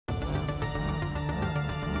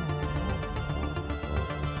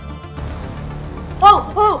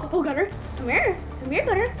Oh, Gunner, come here. Come here,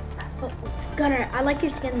 Gunner. Oh, Gunner, I like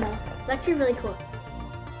your skin though. It's actually really cool.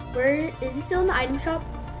 Where is it still in the item shop?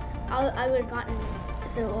 I would have gotten it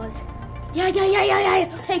if it was. Yeah.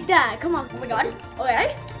 Take that. Come on. Oh my God.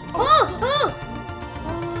 Okay. Oh.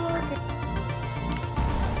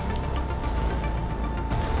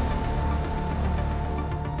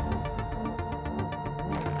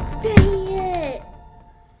 Okay. Dang it.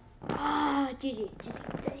 Ah, GG.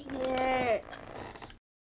 Dang it.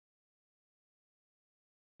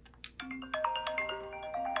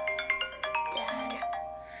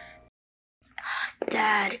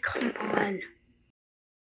 Dad, come on.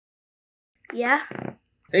 Yeah?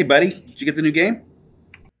 Hey, buddy. Did you get the new game?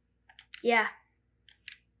 Yeah.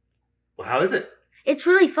 Well, how is it? It's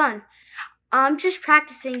really fun. I'm just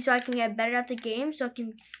practicing so I can get better at the game so I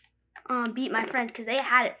can beat my friends because they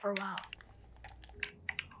had it for a while.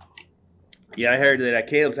 Yeah, I heard that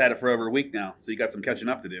Caleb's had it for over a week now, so you got some catching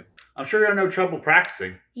up to do. I'm sure you're in no trouble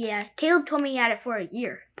practicing. Yeah, Caleb told me he had it for a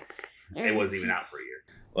year. And it wasn't even out for a year.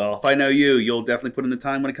 Well, if I know you, you'll definitely put in the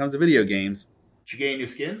time when it comes to video games. Did you get any new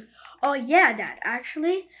skins? Oh, yeah, Dad.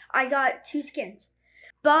 Actually, I got 2 skins.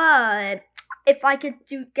 But if I could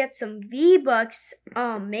get some V-Bucks,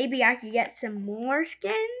 maybe I could get some more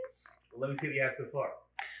skins. Well, let me see what you have so far.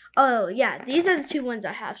 Oh, yeah. These are the 2 ones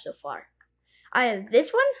I have so far. I have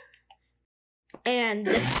this one and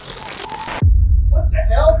this one. What the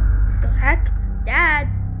hell? The heck? Dad.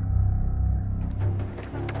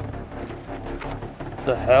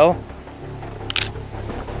 The hell?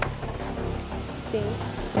 See?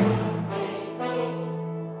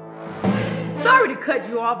 Sorry to cut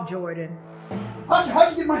you off, Jordan.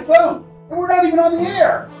 How'd you get my phone? And we're not even on the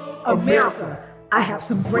air. America, I have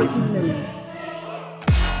some breaking news.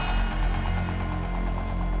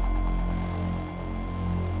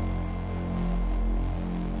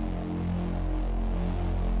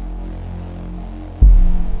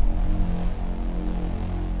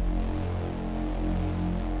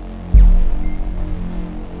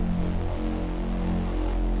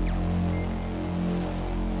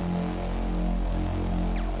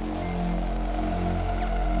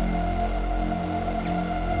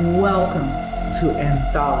 Welcome to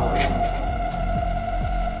Anthology.